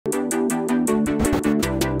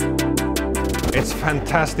It's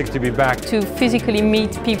fantastic to be back. To physically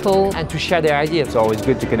meet people and to share their ideas. It's always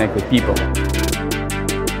good to connect with people.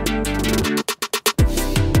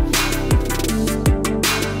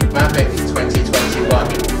 MAPIC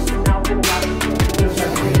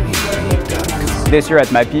 2021. This year at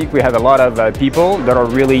MAPIC, we have a lot of people that are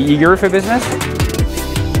really eager for business.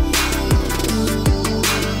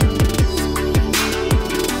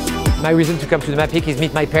 My reason to come to the MAPIC is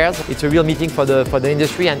meet my peers. It's a real meeting for the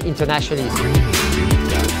industry and internationally.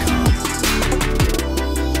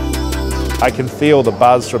 I can feel the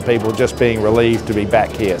buzz from people just being relieved to be back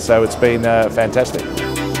here, so it's been fantastic.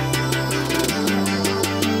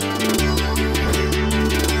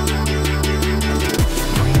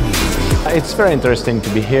 It's very interesting to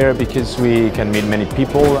be here because we can meet many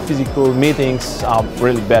people. Physical meetings are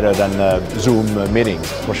really better than Zoom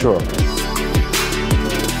meetings, for sure.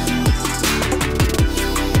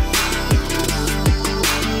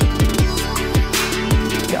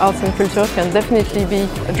 arts and culture can definitely be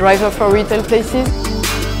a driver for retail places.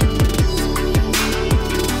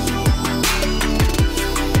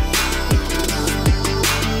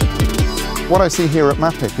 What I see here at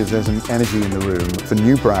MAPIC is there's an energy in the room for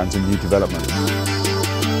new brands and new development.